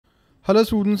Hello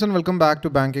students and welcome back to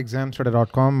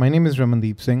BankExamsToday.com. My name is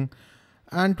Ramandeep Singh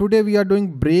and today we are doing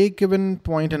break-even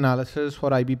point analysis for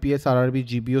IBPS RRB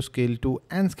GBO Scale 2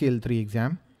 and Scale 3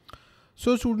 exam.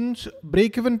 So students,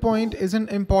 break-even point is an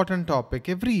important topic.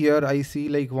 Every year I see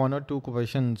like one or two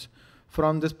questions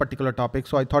from this particular topic.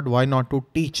 So I thought why not to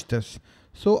teach this.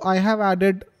 So I have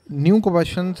added new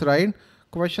questions, right?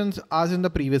 Questions as in the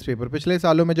previous paper. पिछले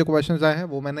सालों में जो questions आए हैं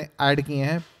वो मैंने add किए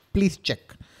हैं. Please check.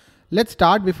 Let's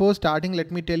start. Before starting,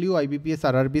 let me tell you IBPS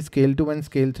RRB Scale 2 and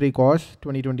Scale 3 course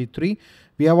 2023.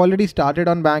 We have already started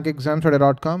on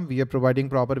BankExamsToday.com. We are providing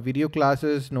proper video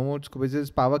classes, notes,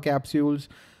 quizzes, power capsules,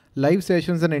 live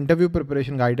sessions and interview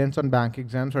preparation guidance on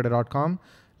BankExamsToday.com.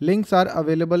 Links are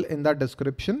available in the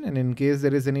description, and in case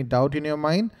there is any doubt in your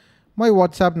mind, my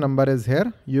WhatsApp number is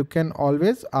here. You can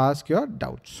always ask your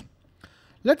doubts.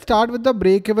 Let's start with the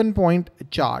break-even point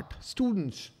chart.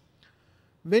 Students,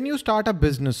 when you start a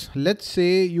business, let's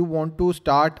say you want to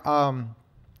start a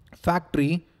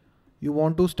factory,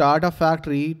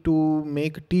 to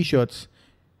make t-shirts.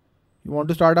 You want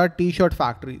to start a t-shirt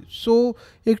factory. So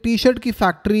एक t-shirt की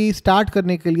factory start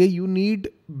करने के लिए you need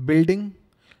building,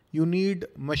 you need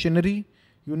machinery,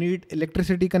 you need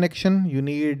electricity connection, you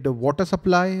need water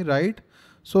supply, right?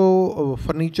 So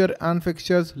furniture and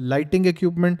fixtures, lighting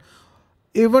equipment.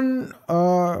 Even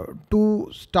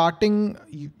to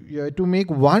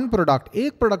make one product,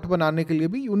 एक product बनाने के लिए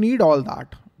भी you need all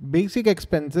that. Basic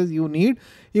expenses you need.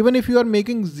 Even if you are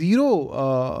making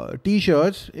zero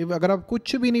t-shirts, if अगर आप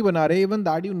कुछ भी नहीं बना रहे, even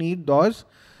that you need those.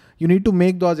 You need to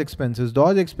make those expenses.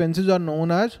 Those expenses are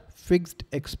known as fixed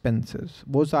expenses.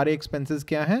 वो सारे expenses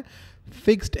क्या हैं?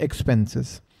 Fixed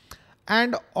expenses.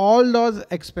 And all those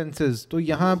expenses, तो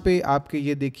यहाँ पे आपके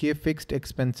ये देखिए fixed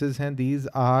expenses हैं. These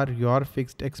are your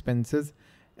fixed expenses.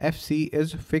 FC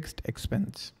is fixed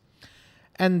expense.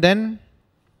 And then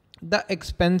the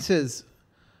expenses,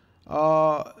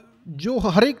 जो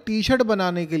हर एक टी-शर्ट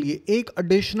बनाने के लिए, एक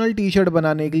additional टी-शर्ट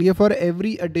बनाने के लिए, for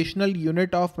every additional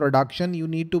unit of production, you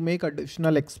need to make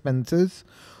additional expenses.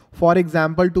 For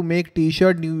example, to make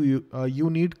t-shirt, you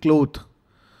need cloth.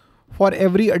 For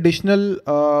every additional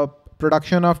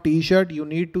production of t-shirt, you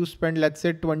need to spend, let's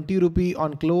say 20 rupee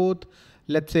on cloth,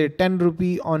 let's say 10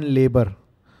 rupee on labor.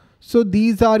 So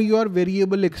these are your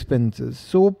variable expenses.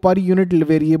 So per unit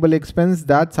variable expense,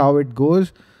 that's how it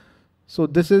goes. So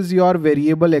this is your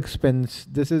variable expense.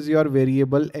 This is your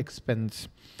variable expense.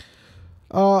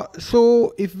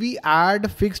 So if we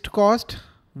add fixed cost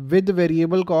with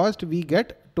variable cost, we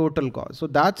get total cost. So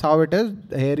that's how it is.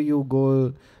 Here you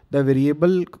go. The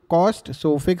variable cost,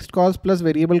 so fixed cost plus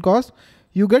variable cost,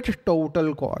 you get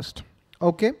total cost.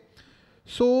 Okay.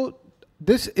 So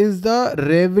this is the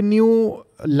revenue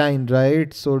line,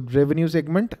 right? So revenue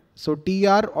segment. So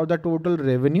TR, or the total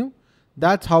revenue,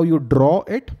 that's how you draw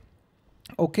it.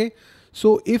 Okay.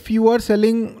 So if you are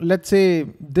selling, let's say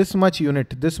this much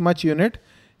unit,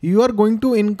 you are going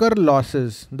to incur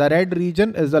losses. The red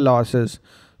region is the losses.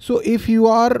 So if you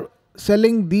are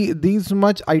selling these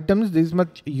much items, these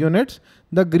much units,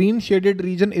 the green shaded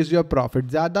region is your profit.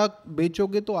 ज़्यादा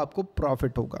बेचोगे तो आपको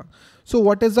profit होगा. So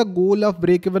what is the goal of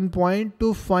break-even point?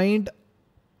 To find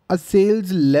a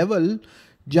sales level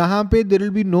जहाँ पे there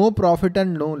will be no profit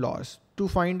and no loss. To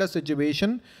find a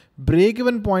situation,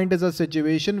 break-even point is a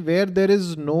situation where there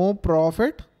is no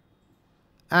profit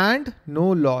and no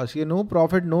loss. ये no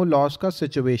profit, no loss का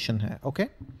situation है. Okay.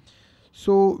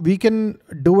 So we can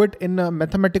do it in a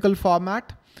mathematical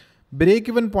format.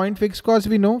 Break-even point fixed cost,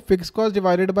 we know fixed cost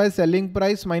divided by selling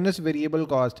price minus variable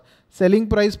cost. Selling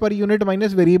price per unit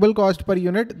minus variable cost per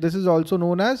unit. This is also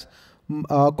known as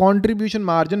contribution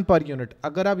margin per unit.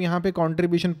 अगर आप यहाँ पे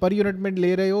contribution per unit में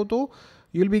ले रहे हो तो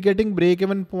you'll be getting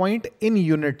break-even point in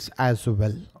units as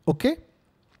well. Okay.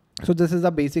 So this is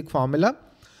the basic formula.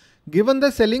 Given the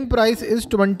selling price is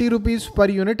 20 rupees per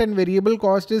unit and variable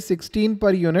cost is 16 per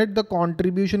unit, the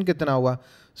contribution कितना हुआ?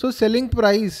 So selling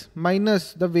price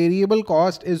minus the variable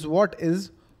cost is what? Is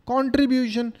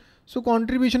contribution. So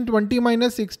contribution 20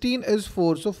 minus 16 is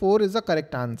 4. So 4 is the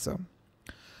correct answer.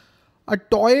 A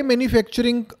toy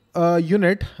manufacturing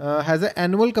unit has an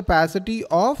annual capacity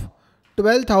of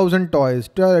 12,000 toys.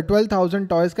 12,000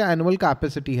 toys का annual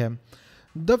capacity है.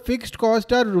 The fixed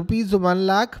cost are rupees 1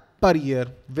 lakh per year.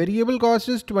 Variable cost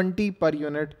is 20 per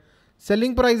unit.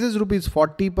 Selling price is rupees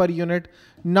 40 per unit.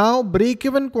 Now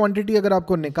break-even quantity अगर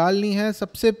आपको निकालनी है,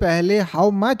 सबसे पहले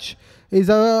how much is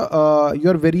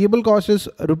your variable cost is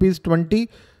rupees 20.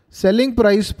 Selling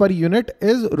price per unit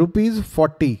is rupees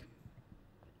 40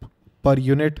 per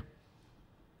unit.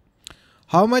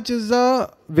 How much is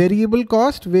the variable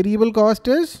cost? Variable cost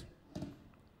is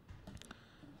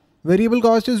Variable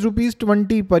cost is rupees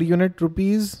 20 per unit,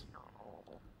 rupees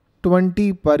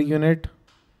 20 per unit.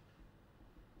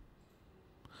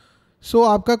 So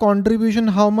आपका contribution,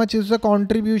 how much is the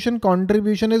contribution?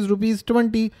 Contribution is rupees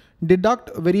 20. Deduct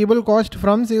variable cost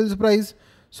from sales price.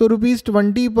 So rupees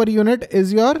 20 per unit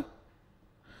is your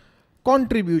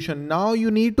contribution. Now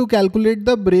you need to calculate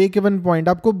the break even point.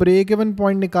 आपको break even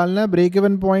point निकालना है. Break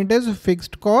even point is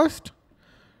fixed cost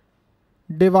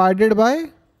divided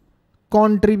by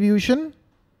contribution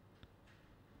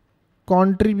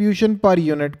per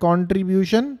unit.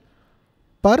 Contribution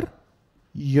per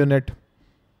unit.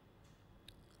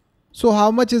 So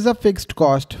how much is a fixed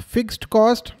cost? Fixed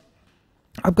cost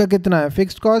आपका कितना है?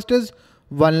 Fixed cost is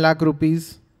 1 lakh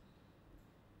rupees.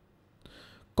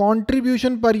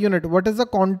 Contribution per unit. What is the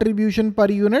contribution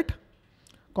per unit?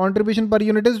 Contribution per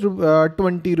unit is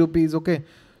 20 rupees. Okay.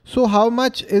 So how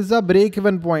much is the break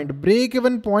even point? Break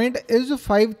even point is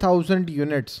 5,000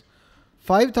 units.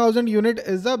 5,000 unit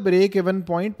is the break even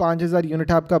point. 5,000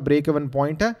 unit आपका break even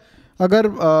point है. अगर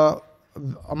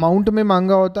amount में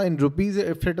मांगा होता in rupees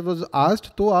if it was asked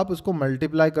तो आप उसको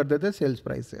multiply कर देते सेल्स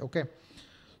प्राइस से. Okay,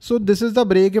 so this is the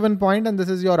break even point and this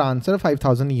is your answer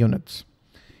 5,000 units.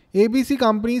 ABC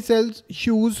company sells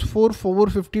shoes for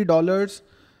 $450.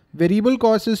 Variable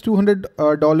cost is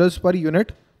 $200 per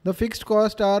unit. The fixed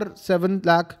cost are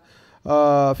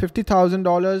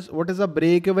 $7,50,000. What is the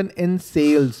break even in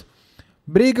sales?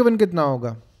 Break even कितना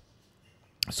होगा?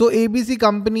 So ABC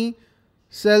company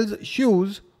sells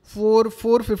shoes for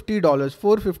 $450.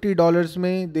 $450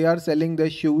 में they are selling the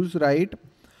shoes, right?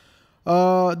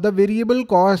 The variable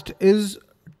cost is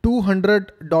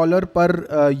 $200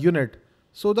 per unit.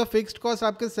 So the fixed cost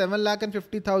आपके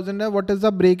 7,50,000 है. What is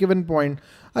the break even point?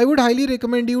 I would highly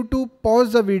recommend you to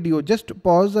pause the video. Just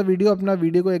pause the video. अपना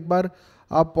video को एक बार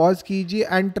आप pause कीजिए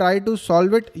and try to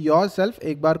solve it yourself.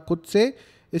 एक बार खुद से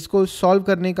इसको solve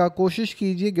करने का कोशिश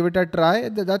कीजिए. Give it a try.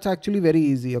 That's actually very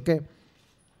easy. Okay.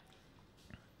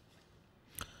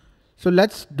 So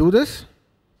let's do this.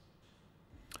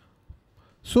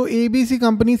 So ABC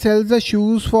company sells the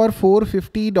shoes for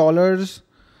 $450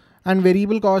 and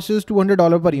variable cost is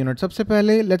 $200 per unit. सबसे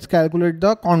पहले let's calculate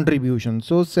the contribution.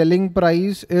 So selling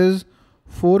price is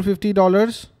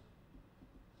 $450.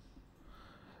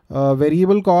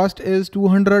 Variable cost is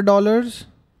 $200.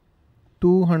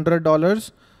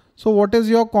 $200. So what is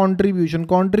your contribution?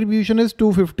 Contribution is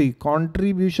 $250.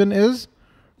 Contribution is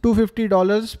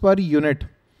 $250 per unit.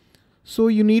 So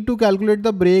you need to calculate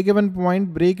the break even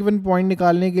point. Break even point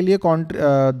निकालने के लिए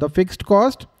the fixed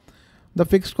cost. The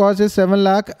fixed cost is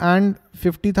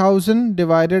 7,50,000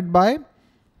 divided by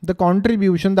the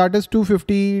contribution, that is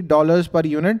 $250 per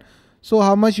unit. So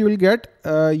how much you will get?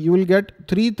 You will get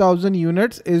 3,000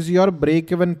 units is your break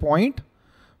even point.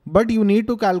 But you need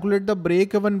to calculate the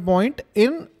break even point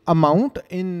in amount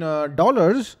in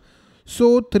dollars.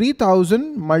 So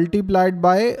 3,000 multiplied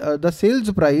by the sales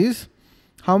price.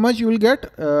 How much you will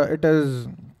get? It is,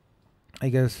 I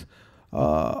guess,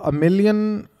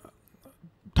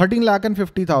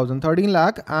 13,50,000.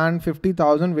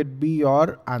 13,50,000 would be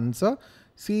your answer.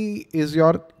 C is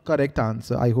your correct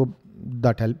answer. I hope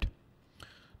that helped.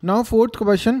 Now fourth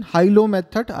question, high-low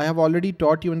method. I have already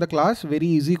taught you in the class. Very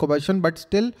easy question, but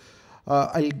still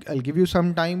I'll give you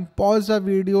some time. Pause the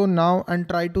video now and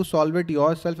try to solve it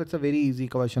yourself. It's a very easy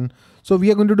question. So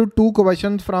we are going to do 2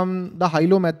 questions from the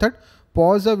high-low method.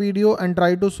 Pause the video and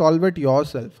try to solve it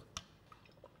yourself.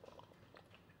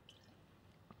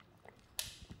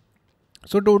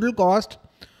 So total cost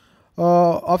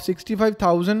of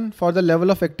 65,000 for the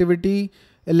level of activity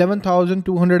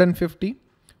 11,250,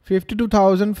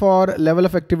 52,000 for level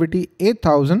of activity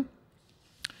 8,000,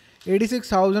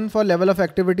 86,000 for level of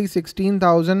activity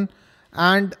 16,000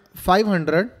 and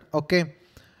 500. Okay.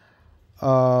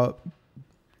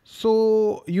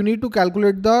 So you need to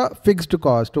calculate the fixed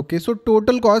cost. Okay. So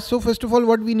total cost. So first of all,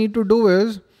 what we need to do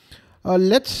is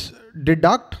let's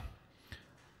deduct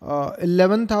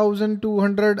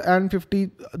 11,250.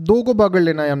 दो को पकड़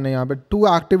लेना है हमने यहाँ पे. 2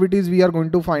 activities we are going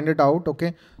to find it out.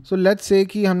 Okay. So let's say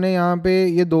कि हमने यहाँ पे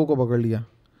ये 2 को पकड़ लिया.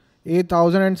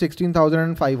 8,000 and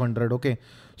 16,500. Okay.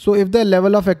 So if the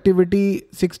level of activity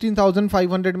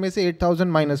 16,500 में से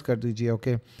 8,000 minus कर दीजिए.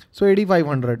 Okay. So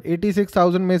 8,500.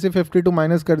 86,000 में से 52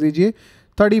 minus कर दीजिए.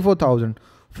 34,000.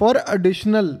 For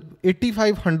additional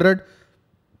 8,500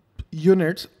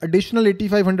 units, additional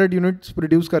 8,500 units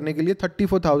produce करने के लिए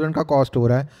 34,000 का cost हो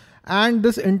रहा है. And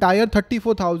this entire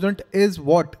 34,000 is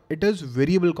what? It is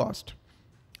variable cost.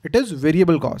 It is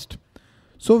variable cost.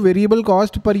 So variable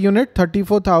cost per unit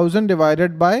 34,000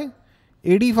 divided by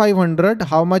 8,500.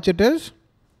 How much it is?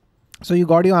 So you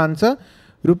got your answer.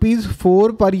 Rupees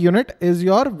 4 per unit is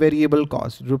your variable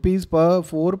cost. Rupees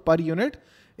 4 per unit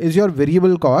is your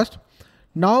variable cost.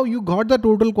 Now you got the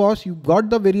total cost, you got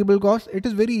the variable cost. It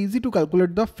is very easy to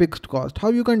calculate the fixed cost. How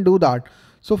you can do that?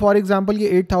 So for example, ये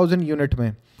 8,000 unit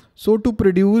में. So to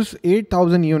produce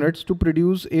 8,000 units, to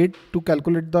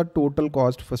calculate the total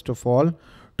cost, first of all,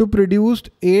 to produce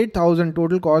 8,000,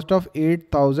 total cost of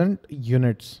 8,000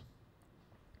 units.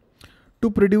 To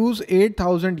produce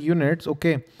 8,000 units,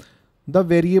 okay, the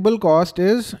variable cost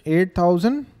is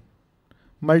 8,000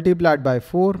 multiplied by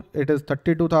 4, it is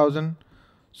 32,000.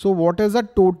 So what is the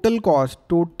total cost?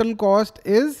 Total cost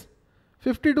is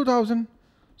 52,000.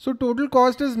 So total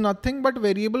cost is nothing but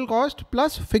variable cost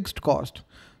plus fixed cost.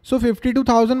 So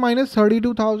 52,000 minus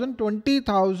 32,000,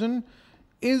 20,000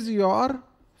 is your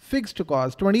fixed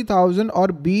cost. 20,000 or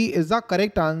B is the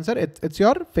correct answer. It's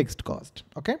your fixed cost.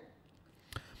 Okay.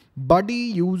 Buddy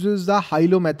uses the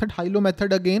high-low method. High-low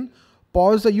method again.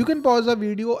 You can pause the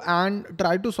video and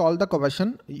try to solve the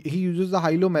question. He uses the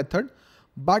high-low method,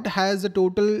 but has a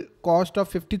total cost of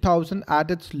 50,000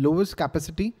 at its lowest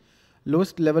capacity,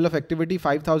 lowest level of activity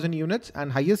 5,000 units,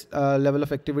 and highest level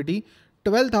of activity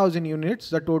 12,000 units.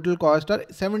 The total cost are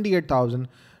 78,000.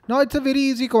 Now it's a very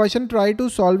easy question. Try to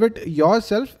solve it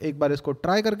yourself. एक बार इसको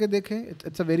try करके देखें.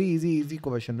 It's a very easy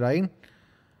question, right?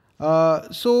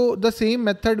 So the same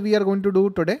method we are going to do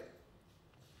today.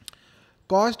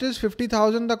 Cost is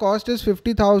 50,000. The cost is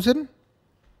 50,000.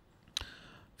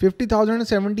 50,000 and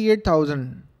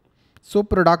 78,000. So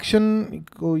production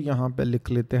को यहाँ पे लिख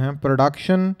लेते हैं.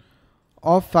 Production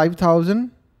of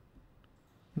 5,000.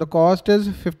 The cost is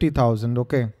 50,000.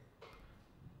 Okay.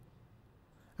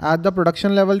 At the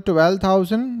production level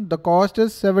 12,000. The cost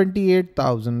is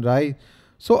 78,000. Right.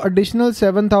 So additional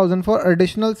 7,000 for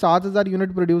additional 7,000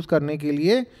 unit produce करने के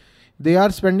लिए they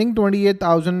are spending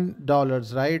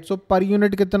 $28,000. Right. So per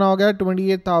unit कितना हो गया?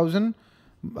 28,000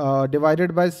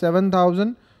 divided by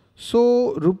 7,000.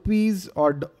 So rupees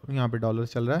और यहाँ पे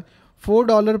dollars चल रहा है.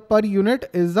 $4 per unit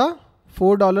is the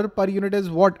 $4 per unit is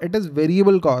what? It is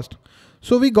variable cost.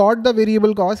 So we got the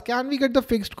variable cost. Can we get the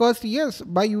fixed cost? Yes,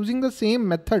 by using the same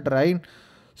method, right?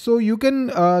 So you can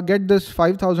get this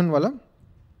 5,000 wala.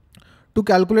 To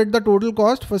calculate the total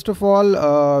cost, first of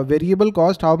all, variable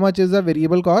cost. How much is the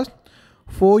variable cost?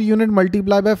 4 unit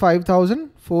multiplied by 5,000.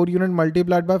 4 unit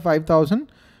multiplied by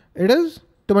 5,000. It is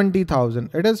 20,000.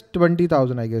 It is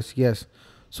 20,000, I guess. Yes.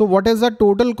 So what is the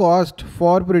total cost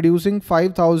for producing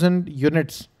 5,000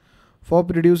 units? For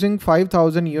producing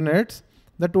 5,000 units,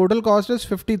 the total cost is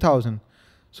 50,000.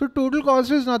 So total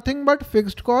cost is nothing but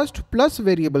fixed cost plus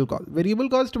variable cost. Variable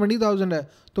cost 20,000 है,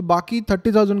 तो बाकी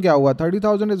 30,000 क्या हुआ?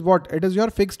 30,000 is what? It is your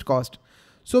fixed cost.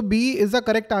 So B is the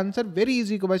correct answer. Very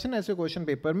easy question. ऐसे question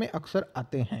paper में अक्सर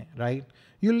आते हैं, right?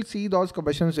 You'll see those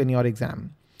questions in your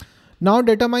exam. Now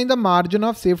determine the margin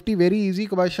of safety. Very easy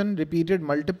question. Repeated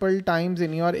multiple times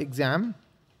in your exam.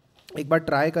 एक बार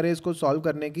try करें इसको solve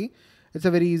करने की. It's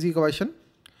a very easy question.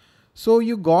 So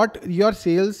you got your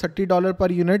sales $30 per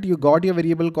unit. You got your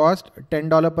variable cost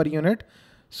 $10 per unit.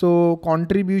 So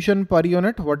contribution per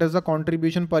unit. What is the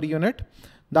contribution per unit?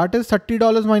 That is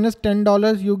 $30 minus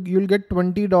 $10. You'll get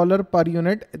 $20 per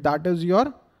unit. That is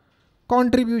your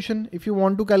contribution. If you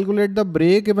want to calculate the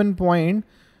break-even point,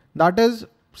 that is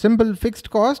simple fixed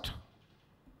cost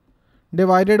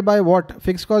divided by what?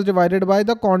 Fixed cost divided by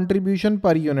the contribution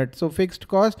per unit. So fixed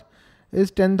cost is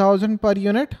 10,000 per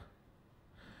unit.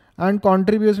 And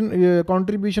contribution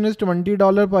is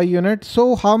 $20 per unit.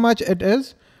 So how much it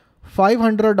is?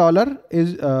 $500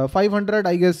 is 500.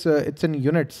 I guess it's in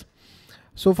units.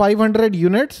 So 500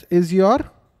 units is your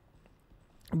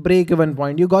break-even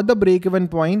point. You got the break-even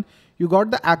point. You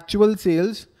got the actual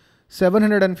sales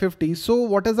 750. So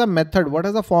what is the method? What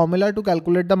is the formula to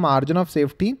calculate the margin of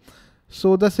safety?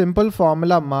 So the simple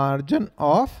formula margin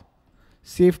of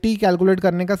safety calculate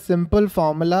करने का simple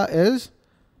formula is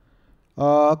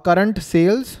current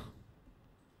sales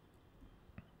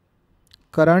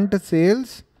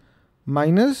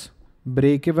minus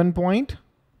break-even point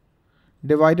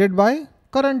divided by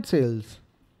current sales.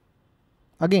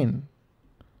 Again,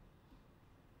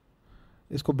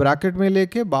 इसको bracket में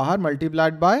लेके बाहर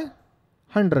multiplied by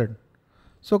 100.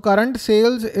 So current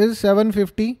sales is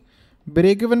 750.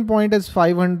 Break-even point is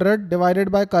 500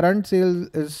 divided by current sales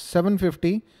is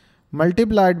 750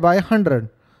 multiplied by 100.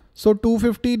 So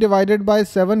 250 divided by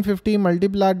 750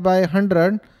 multiplied by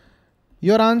 100.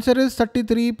 Your answer is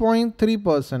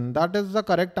 33.3%. That is the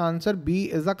correct answer. B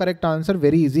is the correct answer.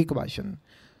 Very easy question.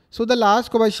 So the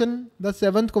last question, the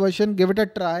 7th question, give it a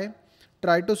try.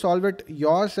 Try to solve it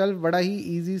yourself. बड़ा ही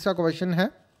easy सा question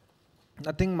है.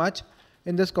 Nothing much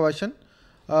in this question.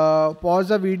 pause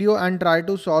the video and try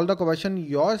to solve the question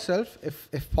yourself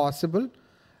if possible.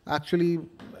 Actually,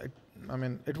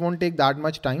 it won't take that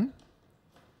much time.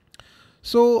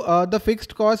 So the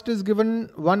fixed cost is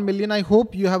given 1 million. I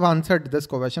hope you have answered this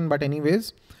question, but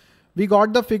anyways, we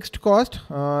got the fixed cost.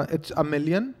 It's $1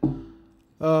 million.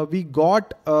 We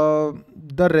got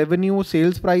the revenue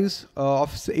sales price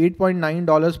of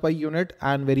 $8.9 per unit,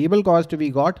 and variable cost we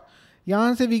got.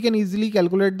 Yahan se we can easily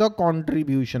calculate the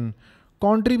contribution.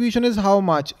 Contribution is how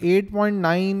much?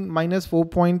 8.9 minus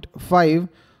 4.5.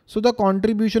 So the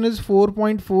contribution is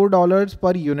 $4.4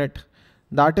 per unit.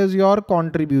 That is your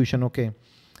contribution, okay?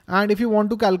 And if you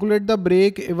want to calculate the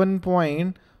break-even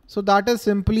point, so that is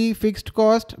simply fixed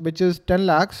cost, which is 10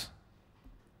 lakhs,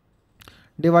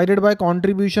 divided by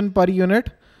contribution per unit.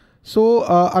 So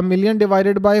 $1 million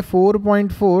divided by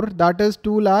 4.4, that is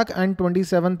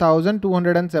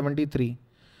 2,27,273.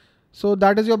 So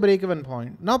that is your break-even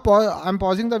point. Now I'm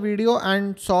pausing the video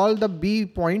and solve the B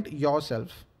point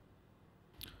yourself.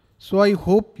 So I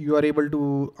hope you are able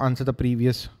to answer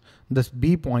this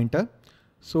B pointer.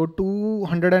 So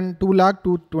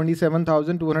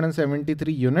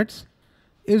 2,27,273 units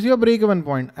is your break-even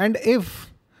point. And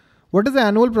what is the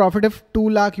annual profit if 2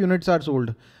 lakh units are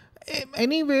sold?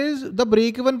 Anyways, the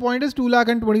break-even point is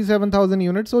 2,27,000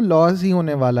 units. So loss hi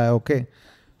hone wala hai, okay?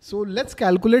 So let's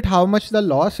calculate how much the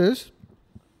loss is.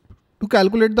 To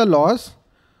calculate the loss,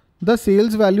 the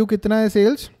sales value kitna hai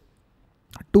sales?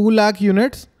 2 lakh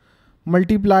units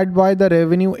multiplied by the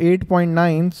revenue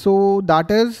 8.9. So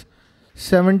that is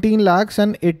 17 lakhs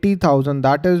and 80,000.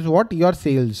 That is what your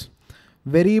sales.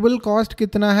 Variable cost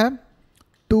kitna hai?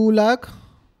 2 lakh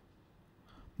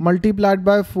multiplied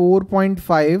by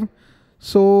 4.5.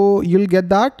 So you'll get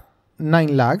that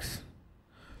 9 lakhs.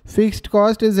 Fixed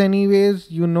cost is anyways,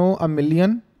 $1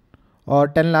 million or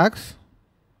 10 lakhs.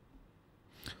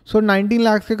 So 19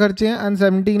 lakhs ke kharche hain and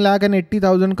 17 lakh and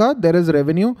 80,000 ka there is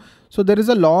revenue. So there is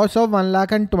a loss of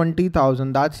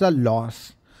 1,20,000. That's the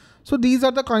loss. So these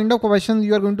are the kind of questions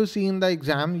you are going to see in the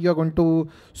exam. You are going to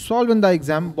solve in the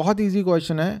exam. बहुत easy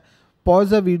question है. Pause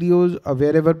the videos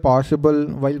wherever possible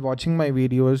while watching my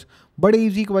videos. बड़े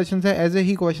easy questions है. ऐसे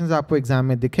ही questions आपको exam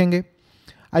में दिखेंगे.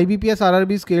 IBPS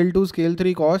RRB Scale 2, Scale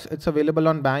 3 course. It's available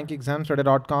on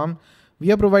BankExamsToday.com.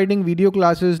 We are providing video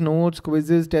classes, notes,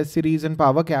 quizzes, test series, and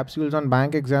power capsules on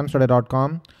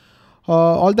BankExamsToday.com.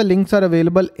 All the links are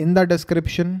available in the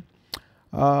description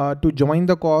to join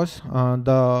the course.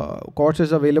 The course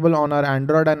is available on our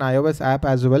Android and iOS app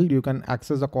as well. You can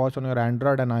access the course on your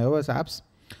Android and iOS apps.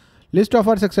 List of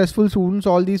our successful students,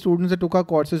 all these students that took our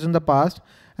courses in the past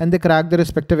and they cracked their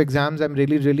respective exams. I'm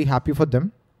really, really happy for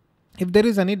them. If there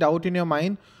is any doubt in your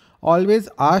mind, always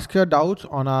ask your doubts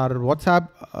on our WhatsApp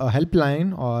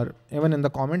helpline or even in the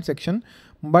comment section.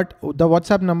 But the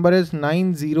WhatsApp number is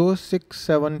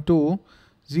 90672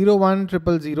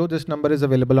 This number is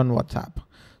available on WhatsApp.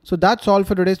 So that's all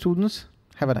for today, students.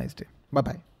 Have a nice day.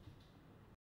 Bye-bye.